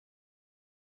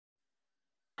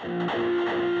Welcome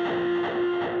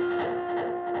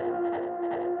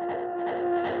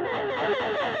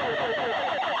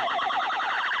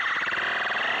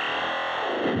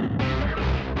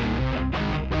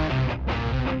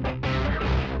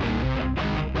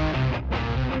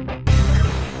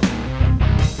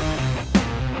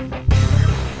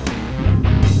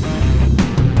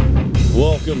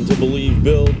to Believe,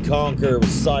 Build, Conquer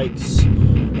with Sykes.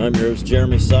 I'm your host,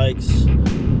 Jeremy Sykes.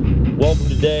 Welcome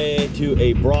today to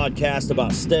a broadcast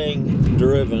about staying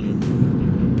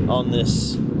driven on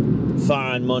this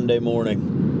fine Monday morning.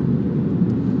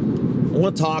 I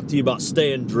want to talk to you about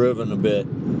staying driven a bit.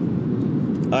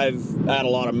 I've had a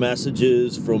lot of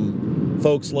messages from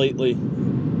folks lately,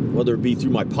 whether it be through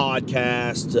my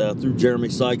podcast, through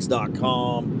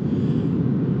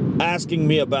jeremysykes.com, asking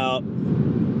me about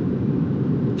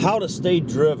how to stay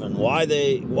driven, why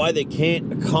they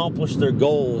can't accomplish their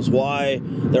goals, why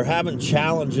they're having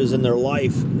challenges in their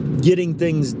life getting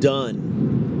things done.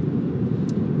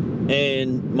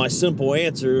 And my simple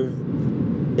answer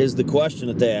is the question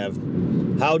that they have: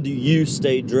 how do you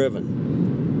stay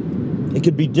driven? It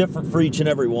could be different for each and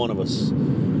every one of us.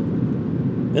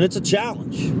 And it's a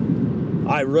challenge.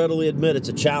 I readily admit it's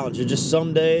a challenge. It's just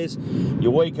some days you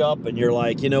wake up and you're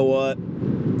like, you know what?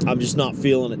 I'm just not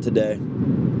feeling it today.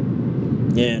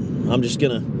 And I'm just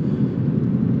going to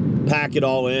pack it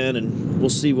all in and we'll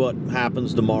see what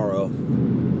happens tomorrow.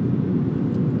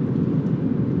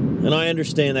 And I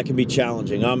understand that can be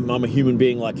challenging. I'm a human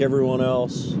being like everyone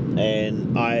else,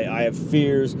 and I have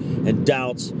fears and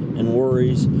doubts and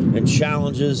worries and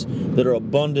challenges that are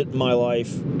abundant in my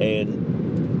life,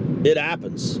 and it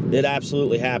happens. It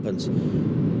absolutely happens.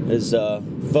 As a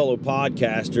fellow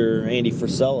podcaster, Andy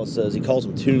Frisella, says, he calls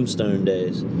them tombstone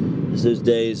days. It's those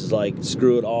days is like,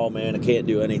 screw it all, man. I can't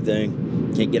do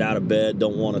anything. Can't get out of bed.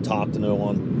 Don't want to talk to no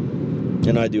one.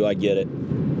 And I get it.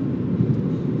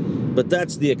 But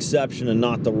that's the exception and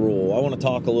not the rule. I want to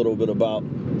talk a little bit about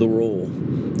the rule.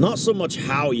 Not so much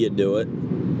how you do it,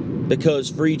 because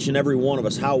for each and every one of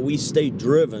us, how we stay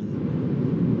driven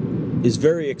is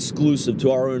very exclusive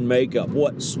to our own makeup.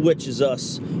 What switches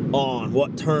us on?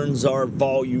 What turns our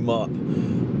volume up?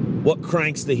 What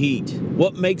cranks the heat?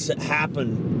 What makes it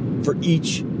happen for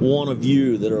each one of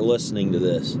you that are listening to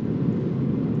this?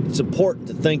 It's important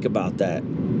to think about that.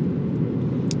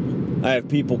 I have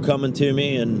people coming to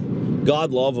me, and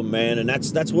God love them, man, and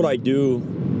that's what I do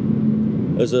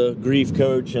as a grief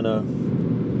coach and a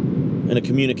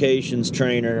communications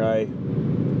trainer.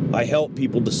 I help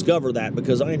people discover that,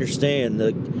 because I understand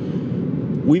that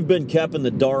we've been kept in the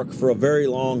dark for a very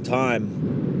long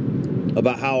time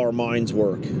about how our minds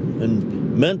work.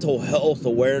 And mental health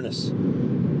awareness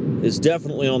is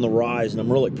definitely on the rise, and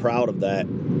I'm really proud of that.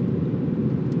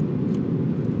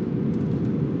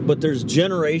 But there's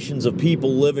generations of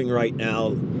people living right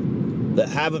now that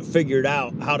haven't figured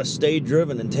out how to stay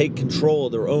driven and take control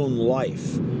of their own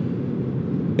life.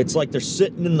 It's like they're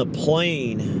sitting in the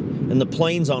plane, and the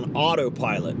plane's on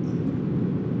autopilot.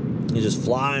 You're just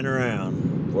flying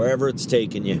around wherever it's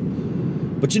taking you.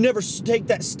 But you never take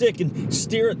that stick and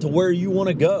steer it to where you want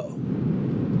to go.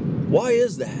 Why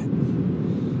is that?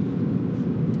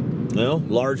 Well,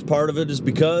 large part of it is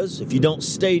because if you don't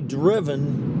stay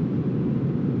driven,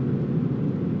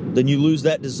 then you lose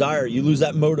that desire, you lose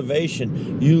that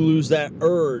motivation, you lose that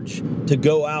urge to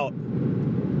go out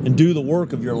and do the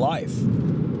work of your life.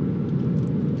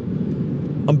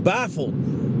 I'm baffled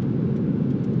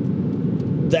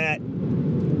that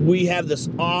we have this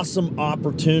awesome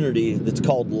opportunity that's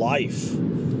called life,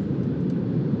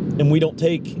 and we don't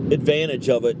take advantage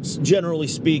of it. Generally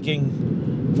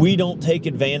speaking, we don't take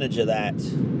advantage of that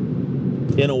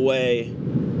in a way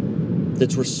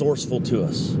that's resourceful to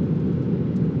us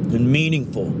and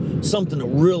meaningful, something that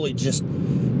really just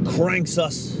cranks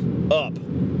us up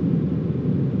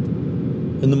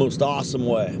in the most awesome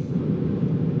way.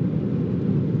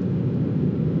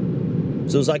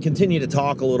 So as I continue to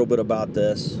talk a little bit about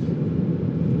this,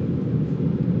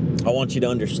 I want you to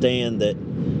understand that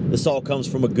this all comes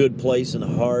from a good place in the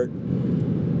heart.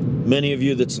 Many of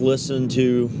you that's listened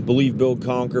to Believe, Build,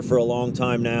 Conquer for a long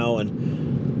time now,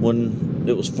 and when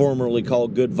it was formerly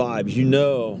called Good Vibes, you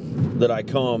know that I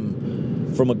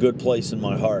come from a good place in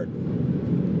my heart.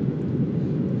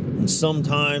 And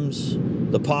sometimes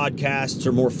the podcasts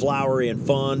are more flowery and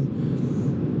fun,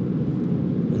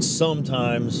 and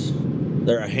sometimes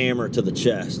they're a hammer to the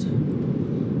chest.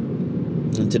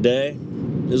 And today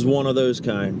is one of those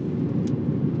kind.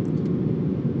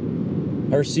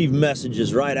 I received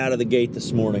messages right out of the gate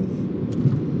this morning.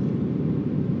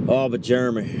 Oh, but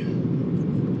Jeremy,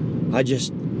 I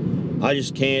just I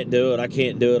just can't do it. I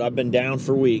can't do it. I've been down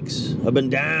for weeks. I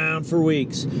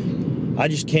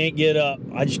just can't get up.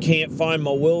 I just can't find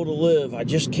my will to live. I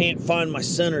just can't find my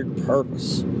centered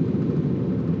purpose.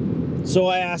 So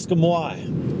I asked him why.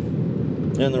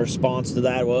 And the response to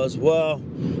that was, well,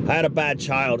 I had a bad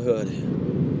childhood.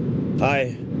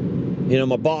 My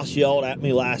boss yelled at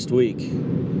me last week.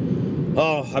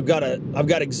 Oh, I've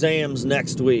got exams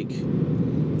next week.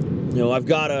 I've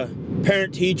got a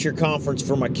parent-teacher conference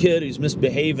for my kid who's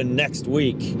misbehaving next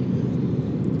week.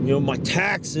 My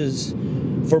taxes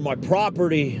for my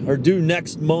property are due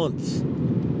next month.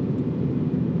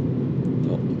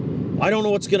 I don't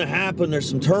know what's going to happen. There's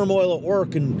some turmoil at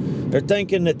work, and they're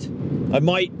thinking that I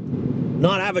might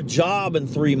not have a job in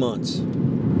 3 months.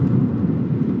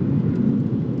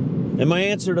 And my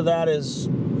answer to that is,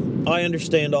 I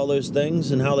understand all those things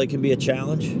and how they can be a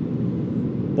challenge.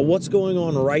 But what's going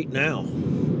on right now?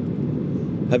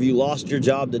 Have you lost your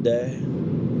job today?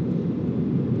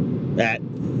 At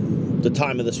the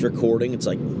time of this recording, it's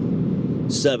like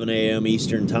 7 a.m.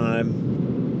 Eastern time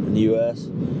in the U.S.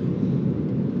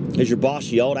 Has your boss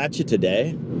yelled at you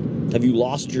today? Have you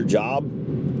lost your job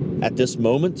at this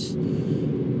moment?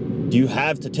 Do you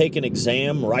have to take an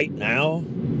exam right now?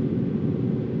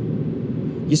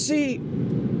 You see,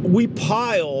 we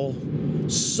pile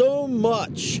so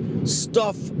much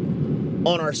stuff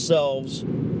on ourselves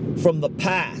from the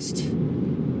past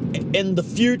and the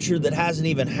future that hasn't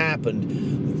even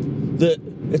happened, that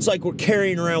it's like we're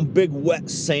carrying around big wet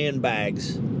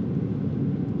sandbags,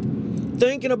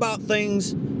 thinking about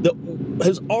things that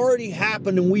has already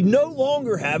happened and we no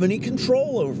longer have any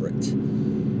control over it,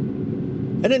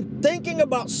 and then thinking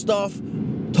about stuff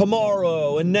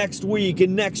tomorrow and next week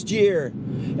and next year,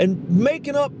 and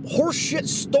making up horseshit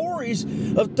stories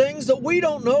of things that we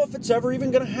don't know if it's ever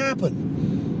even going to happen.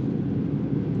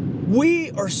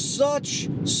 We are such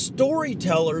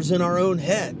storytellers in our own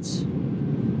heads.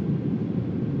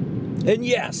 And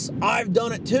yes, I've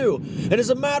done it too. And as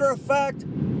a matter of fact,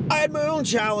 I had my own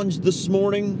challenge this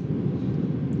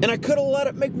morning, and I could have let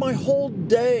it make my whole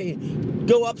day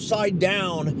go upside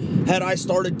down had I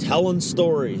started telling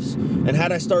stories and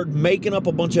had I started making up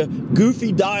a bunch of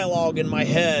goofy dialogue in my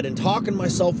head and talking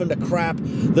myself into crap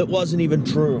that wasn't even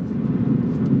true.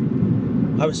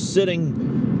 I was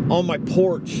sitting on my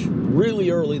porch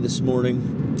really early this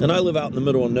morning, and I live out in the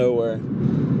middle of nowhere,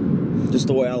 just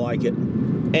the way I like it,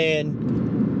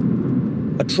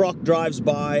 and a truck drives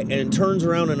by and turns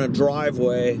around in a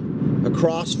driveway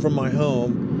across from my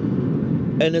home.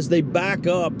 And as they back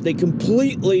up, they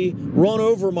completely run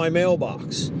over my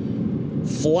mailbox.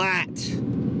 Flat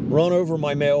run over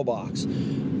my mailbox.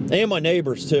 And my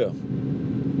neighbors, too.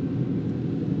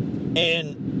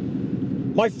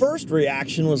 And my first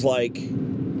reaction was like,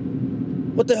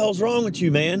 what the hell's wrong with you,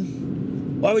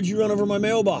 man? Why would you run over my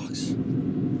mailbox?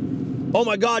 Oh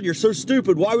my God, you're so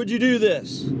stupid. Why would you do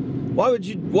this? Why would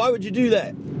you do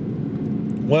that?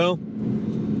 Well,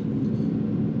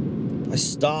 I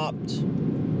stopped.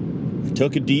 I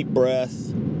took a deep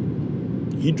breath.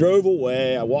 He drove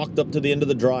away. I walked up to the end of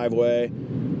the driveway.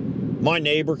 My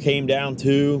neighbor came down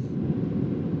too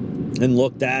and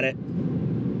looked at it.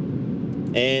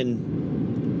 And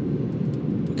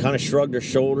we kind of shrugged our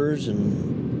shoulders,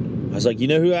 and I was like, you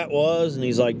know who that was? And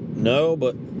he's like, no,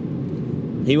 but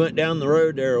he went down the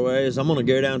road there a ways. I'm going to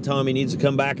go down and tell him he needs to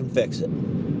come back and fix it.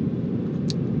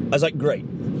 I was like, great.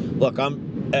 Look,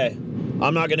 I'm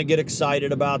not going to get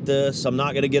excited about this. I'm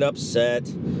not going to get upset.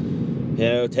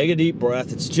 Take a deep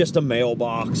breath. It's just a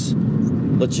mailbox.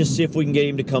 Let's just see if we can get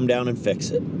him to come down and fix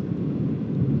it.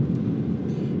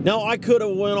 Now, I could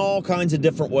have went all kinds of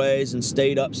different ways and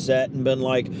stayed upset and been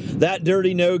like, that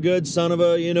dirty, no good son of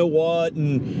a you know what,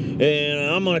 and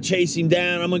I'm going to chase him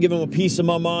down. I'm going to give him a piece of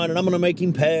my mind, and I'm going to make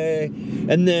him pay.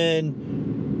 And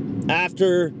then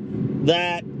after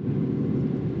that,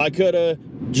 I could have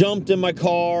jumped in my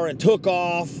car and took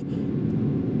off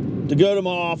to go to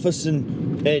my office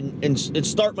and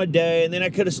start my day. And then I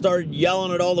could have started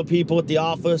yelling at all the people at the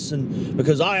office, and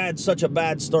because I had such a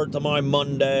bad start to my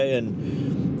Monday, and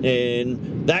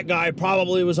that guy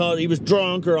probably was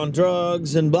drunk or on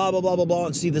drugs and blah, blah, blah, blah, blah.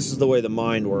 And see, this is the way the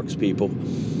mind works, people.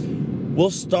 We'll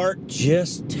start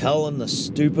just telling the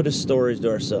stupidest stories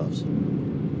to ourselves,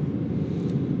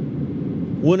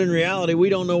 when in reality, we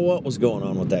don't know what was going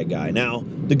on with that guy. Now,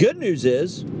 the good news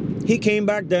is, he came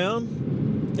back down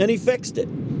and he fixed it.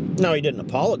 Now, he didn't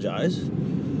apologize,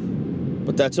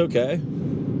 but that's okay.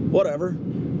 Whatever.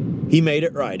 He made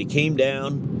it right. He came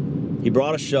down, he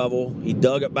brought a shovel, he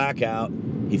dug it back out,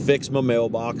 he fixed my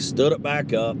mailbox, stood it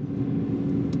back up,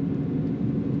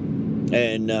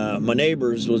 And my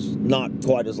neighbor's was not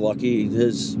quite as lucky.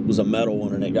 His was a metal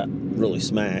one, and it got really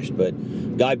smashed.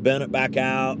 But guy bent it back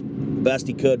out, best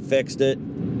he could, fixed it.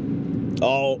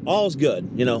 All's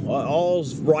good, you know.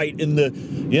 All's right in the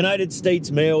United States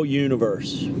mail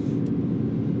universe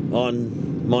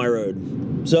on my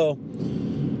road. So,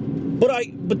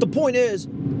 but the point is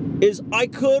I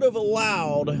could have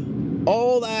allowed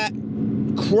all that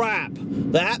crap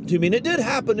that happened to me, and it did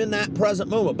happen in that present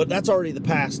moment, but that's already the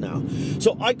past now.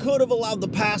 So I could have allowed the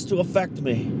past to affect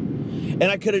me, and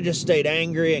I could have just stayed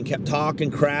angry and kept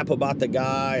talking crap about the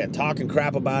guy and talking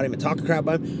crap about him and talking crap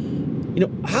about him. You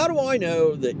know, how do I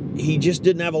know that he just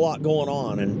didn't have a lot going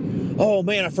on? And, oh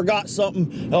man, I forgot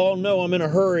something. Oh no, I'm in a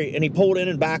hurry. And he pulled in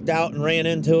and backed out and ran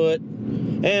into it.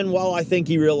 And while I think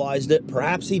he realized it,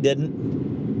 perhaps he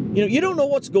didn't. You know, you don't know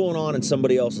what's going on in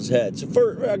somebody else's head. So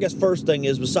I guess first thing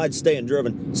is, besides staying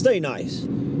driven, stay nice.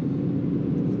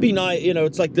 Be nice. You know,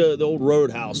 it's like the old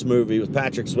Roadhouse movie with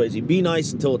Patrick Swayze. Be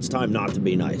nice until it's time not to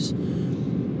be nice.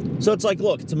 So it's like,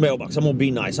 look, it's a mailbox. I'm going to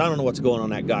be nice. I don't know what's going on in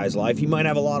that guy's life. He might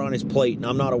have a lot on his plate, and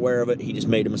I'm not aware of it. He just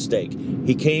made a mistake.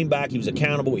 He came back. He was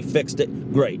accountable. He fixed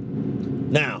it. Great.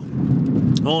 Now,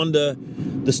 on to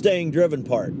the staying driven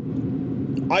part.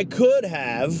 I could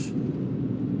have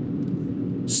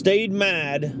stayed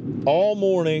mad all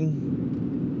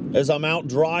morning as I'm out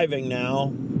driving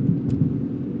now,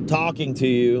 talking to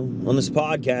you on this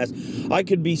podcast. I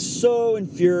could be so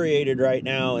infuriated right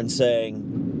now and saying,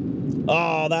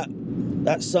 oh,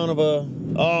 that son of a,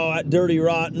 oh, that dirty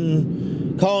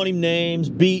rotten, calling him names,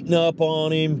 beating up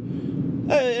on him.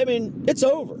 I mean, it's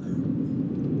over.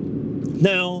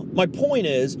 Now, my point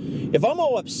is, if I'm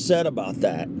all upset about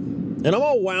that, and I'm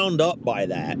all wound up by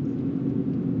that,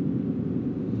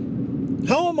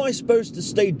 how am I supposed to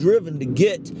stay driven to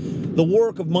get the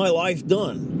work of my life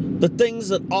done? The things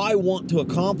that I want to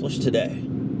accomplish today.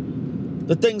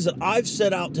 The things that I've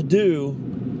set out to do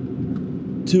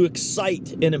to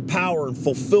excite and empower and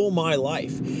fulfill my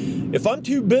life. If I'm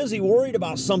too busy worried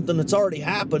about something that's already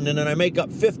happened, and then I make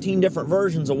up 15 different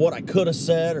versions of what I could have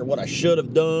said or what I should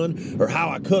have done or how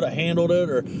I could have handled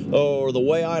it or the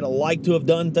way I'd have liked to have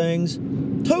done things,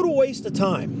 total waste of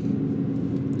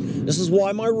time. This is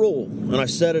why my rule, and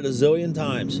I've said it a zillion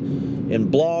times in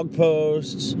blog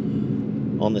posts,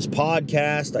 on this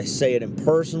podcast, I say it in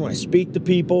person when I speak to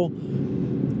people,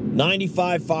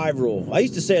 95-5 rule. I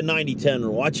used to say a 90-10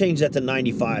 rule. I changed that to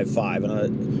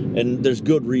 95-5, and there's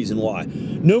good reason why.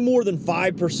 No more than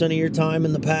 5% of your time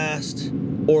in the past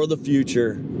or the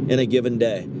future in a given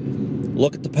day.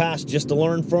 Look at the past just to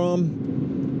learn from,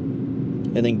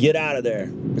 and then get out of there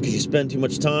because you spend too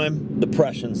much time.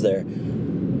 Depression's there.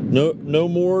 No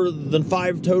more than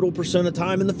 5% total of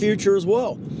time in the future as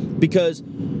well, because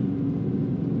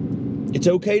it's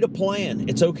okay to plan.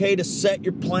 It's okay to set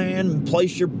your plan and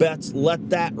place your bets,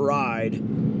 let that ride,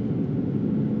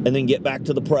 and then get back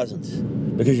to the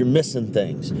present because you're missing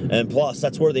things. And plus,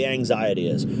 that's where the anxiety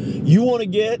is. You want to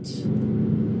get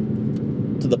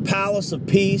to the palace of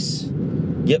peace,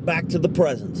 get back to the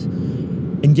present,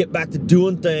 and get back to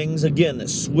doing things, again, that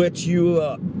switch you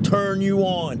up, turn you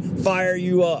on, fire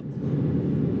you up.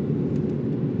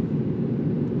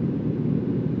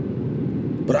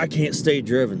 But I can't stay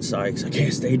driven, Sykes. I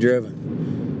can't stay driven.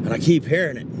 And I keep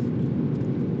hearing it.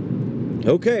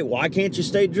 Okay, why can't you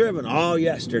stay driven? Oh,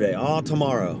 yesterday. Oh,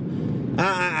 tomorrow.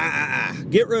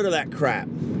 Get rid of that crap.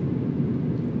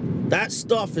 That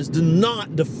stuff is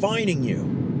not defining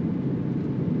you.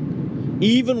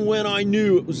 Even when I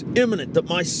knew it was imminent that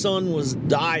my son was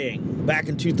dying back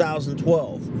in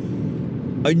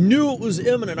 2012, I knew it was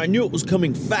imminent. I knew it was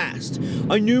coming fast.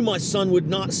 I knew my son would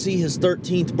not see his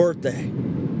 13th birthday.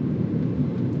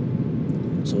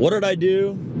 So what did I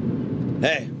do?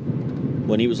 Hey,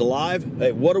 when he was alive,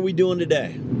 hey, what are we doing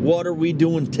today? What are we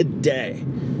doing today?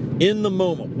 In the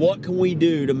moment, what can we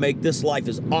do to make this life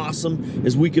as awesome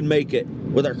as we can make it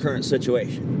with our current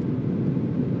situation?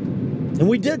 And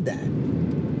we did that.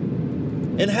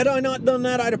 And had I not done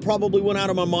that, I'd have probably went out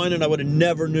of my mind and I would have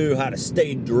never knew how to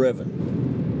stay driven.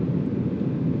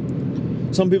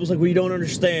 Some people's like, well, you don't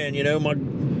understand, you know, my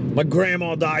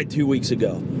grandma died 2 weeks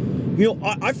ago. You know,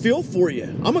 I feel for you.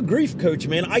 I'm a grief coach,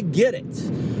 man. I get it.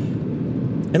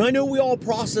 And I know we all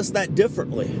process that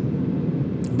differently.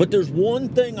 But there's one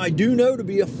thing I do know to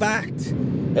be a fact,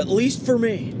 at least for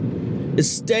me,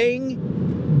 is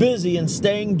staying busy and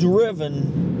staying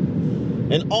driven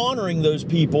and honoring those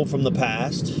people from the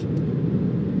past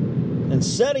and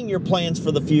setting your plans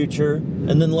for the future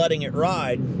and then letting it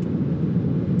ride.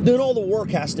 Then all the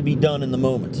work has to be done in the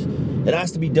moment. It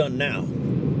has to be done now.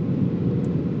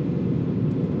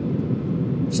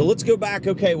 So let's go back.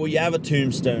 Okay, well, you have a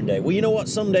tombstone day. Well, you know what?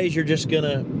 Some days it's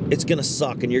gonna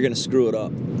suck and you're gonna screw it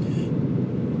up.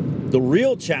 The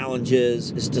real challenge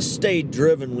is to stay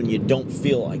driven when you don't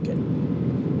feel like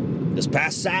it. This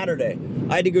past Saturday,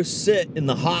 I had to go sit in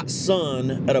the hot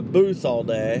sun at a booth all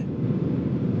day.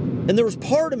 And there was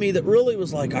part of me that really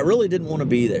was like, I really didn't want to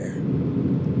be there.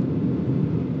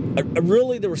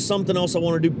 There was something else I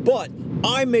wanted to do, but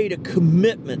I made a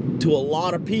commitment to a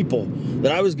lot of people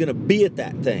that I was going to be at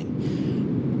that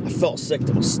thing. I felt sick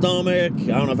to my stomach. I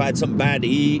don't know if I had something bad to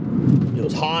eat. It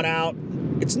was hot out.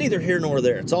 It's neither here nor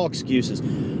there. It's all excuses.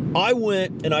 I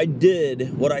went and I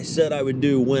did what I said I would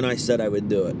do when I said I would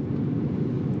do it.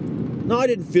 No, I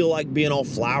didn't feel like being all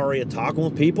flowery and talking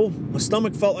with people. My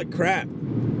stomach felt like crap.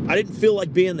 I didn't feel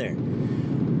like being there.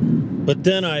 But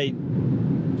then I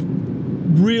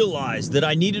realized that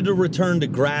I needed to return to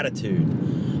gratitude.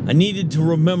 I needed to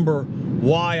remember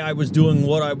why I was doing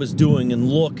what I was doing and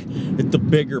look at the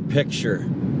bigger picture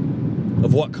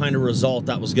of what kind of result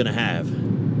that was going to have.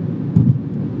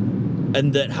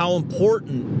 And that how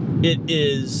important it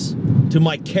is to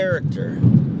my character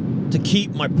to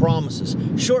keep my promises.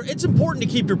 Sure, it's important to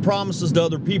keep your promises to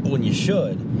other people, and you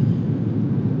should.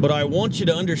 But I want you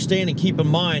to understand and keep in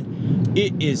mind,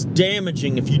 it is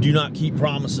damaging if you do not keep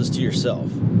promises to yourself.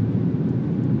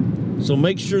 So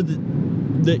make sure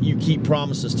that you keep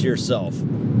promises to yourself.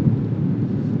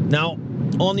 Now,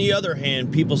 on the other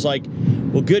hand, people's like,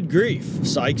 well, good grief,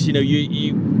 Sykes,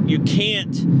 you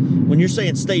can't, when you're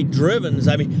saying stay driven,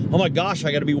 I mean, oh my gosh,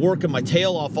 I got to be working my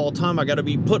tail off all the time. I got to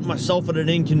be putting myself at an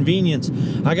inconvenience.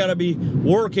 I got to be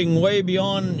working way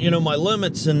beyond, my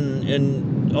limits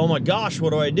and oh my gosh,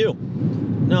 what do I do?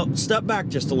 Now, step back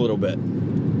just a little bit.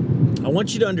 I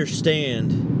want you to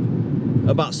understand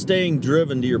about staying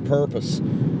driven to your purpose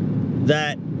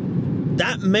that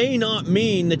may not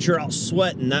mean that you're out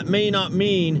sweating. That may not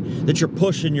mean that you're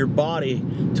pushing your body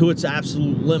to its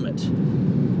absolute limit.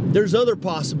 There's other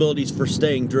possibilities for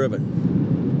staying driven.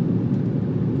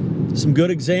 Some good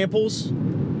examples: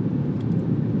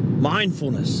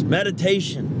 mindfulness,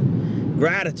 meditation,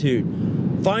 gratitude,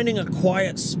 finding a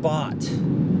quiet spot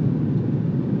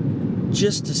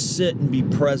just to sit and be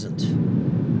present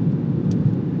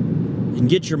and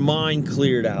get your mind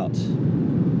cleared out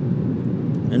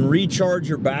and recharge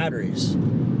your batteries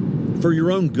for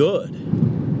your own good.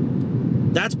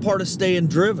 That's part of staying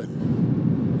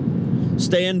driven.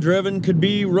 Staying driven could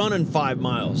be running 5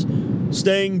 miles.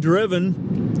 Staying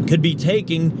driven could be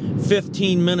taking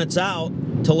 15 minutes out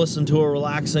to listen to a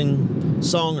relaxing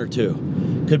song or two.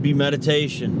 Could be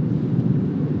meditation.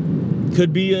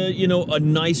 Could be a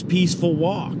nice peaceful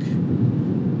walk.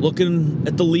 Looking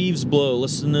at the leaves blow,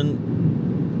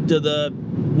 listening to the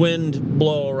wind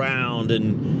blow around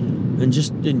and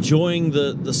just enjoying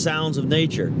the sounds of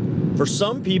nature. For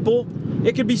some people,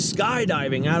 it could be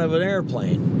skydiving out of an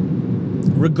airplane.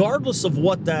 Regardless of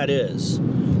what that is,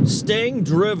 staying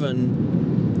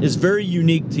driven is very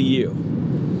unique to you.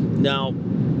 Now,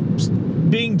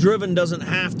 being driven doesn't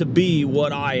have to be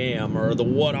what I am or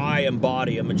what I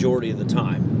embody a majority of the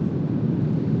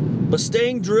time. But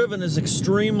staying driven is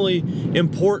extremely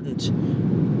important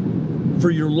for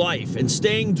your life, and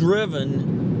staying driven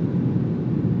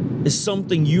is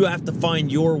something you have to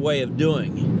find your way of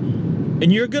doing,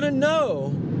 and you're gonna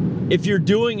know if you're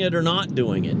doing it or not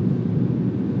doing it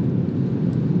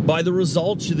by the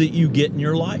results that you get in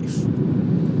your life.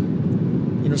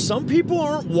 Some people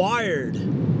aren't wired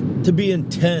to be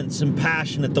intense and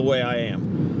passionate the way I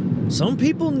am. Some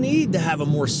people need to have a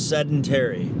more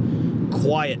sedentary,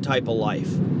 quiet type of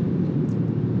life.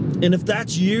 And if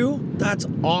that's you, that's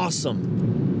awesome.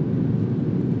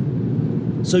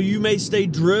 So you may stay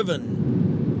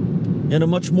driven in a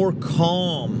much more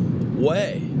calm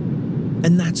way.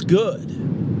 And that's good.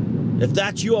 If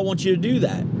that's you, I want you to do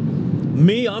that.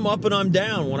 Me, I'm up and I'm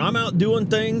down. When I'm out doing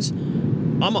things,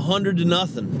 I'm 100 to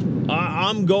nothing.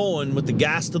 I'm going with the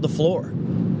gas to the floor.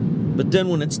 But then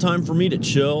when it's time for me to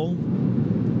chill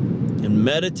and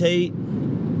meditate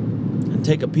and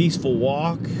take a peaceful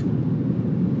walk,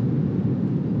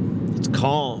 it's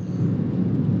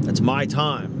calm. That's my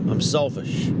time. I'm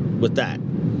selfish with that.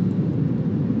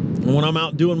 And when I'm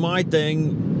out doing my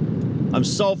thing, I'm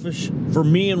selfish for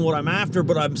me and what I'm after,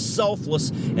 but I'm selfless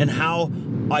in how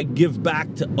I give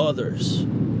back to others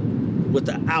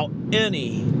without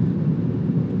any,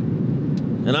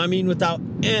 and I mean without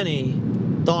any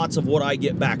thoughts of what I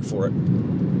get back for it.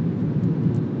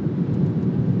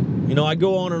 I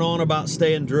go on and on about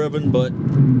staying driven, but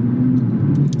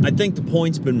I think the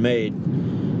point's been made.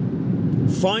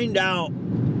 Find out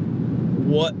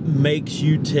what makes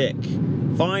you tick.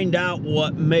 Find out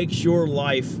what makes your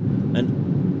life an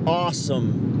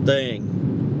awesome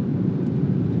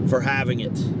thing for having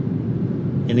it,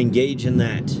 and engage in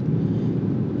that.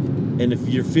 And if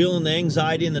you're feeling the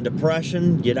anxiety and the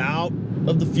depression, get out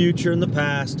of the future and the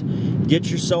past, get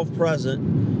yourself present,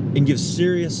 and give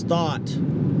serious thought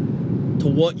to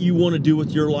what you want to do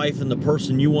with your life and the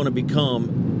person you want to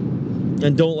become.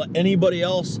 And don't let anybody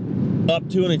else, up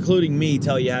to and including me,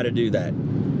 tell you how to do that.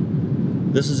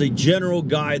 This is a general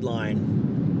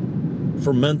guideline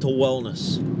for mental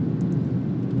wellness.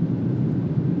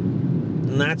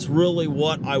 And that's really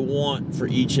what I want for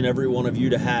each and every one of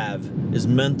you to have, is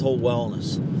mental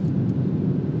wellness.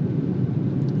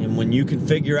 And when you can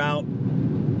figure out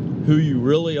who you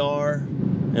really are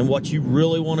and what you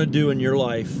really want to do in your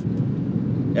life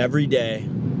every day,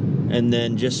 and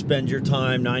then just spend your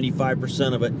time,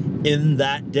 95% of it, in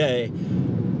that day,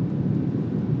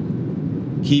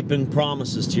 keeping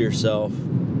promises to yourself.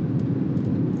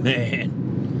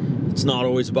 Man, it's not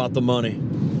always about the money.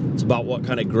 It's about what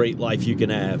kind of great life you can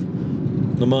have.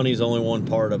 The money's only one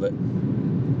part of it.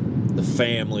 The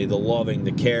family, the loving,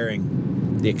 the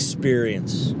caring, the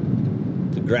experience,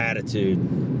 the gratitude.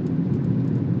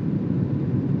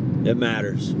 It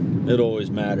matters. It always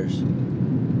matters.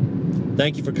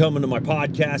 Thank you for coming to my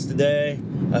podcast today.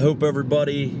 I hope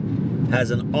everybody has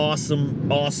an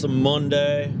awesome, awesome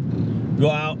Monday. Go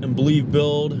out and believe,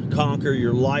 build, conquer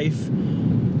your life.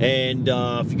 And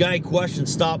if you got any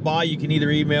questions, stop by. You can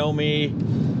either email me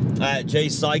at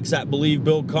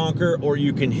jsykes@believebuildconquer, or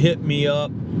you can hit me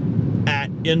up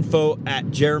at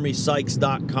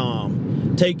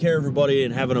info@jeremysykes.com. Take care, everybody,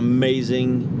 and have an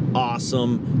amazing,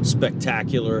 awesome,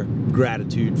 spectacular,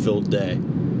 gratitude-filled day.